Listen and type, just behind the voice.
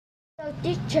Hello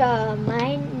teacher,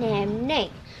 my name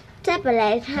Nick.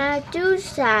 Tablet how to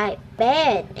say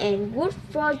bad and good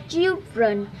for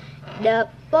children. The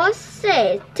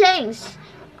possess things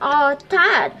or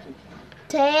that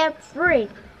they read,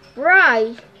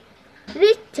 write,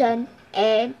 listen,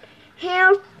 and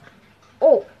help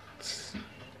us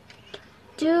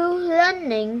to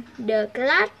learning the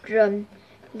classroom.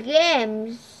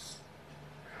 Games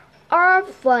are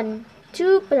fun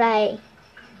to play.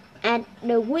 At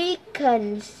the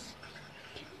weekends,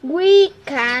 we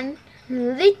can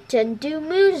listen to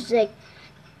music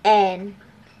and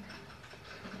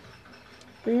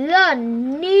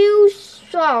learn new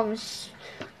songs.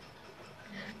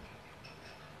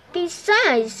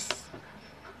 Besides,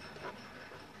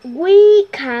 we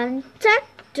can talk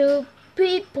to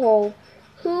people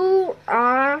who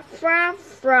are far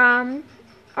from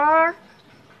our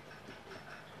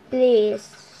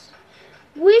place.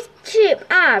 With cheap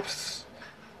apps,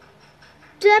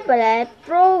 tablets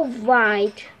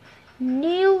provide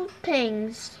new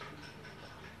things,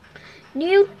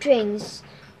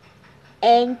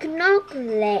 and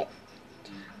knowledge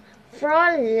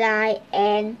for life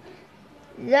and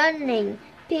learning.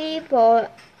 People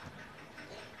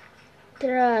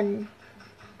turn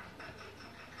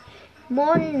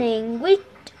morning with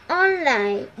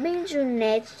online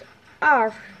business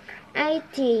or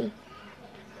IT.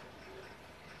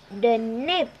 The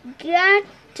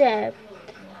navigator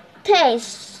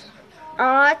tests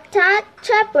or that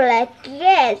tablet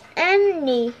gets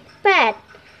any bad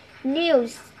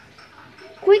news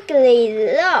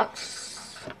quickly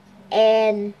logs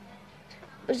and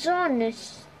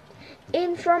honest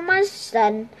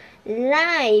information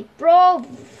like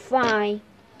profile,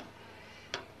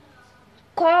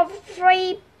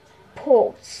 coffee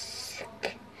posts,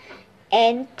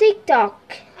 and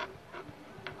TikTok.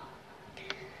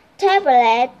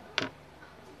 Tablet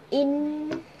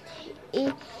in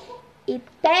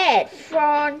bad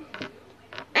for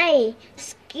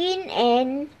skin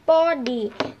and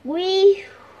body. When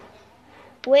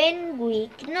we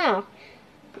knock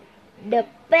the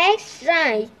back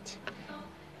side,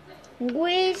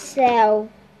 we sell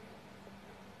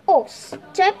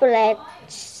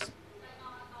tablets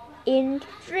in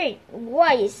free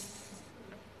ways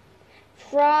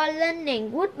for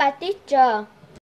learning. Goodbye teacher.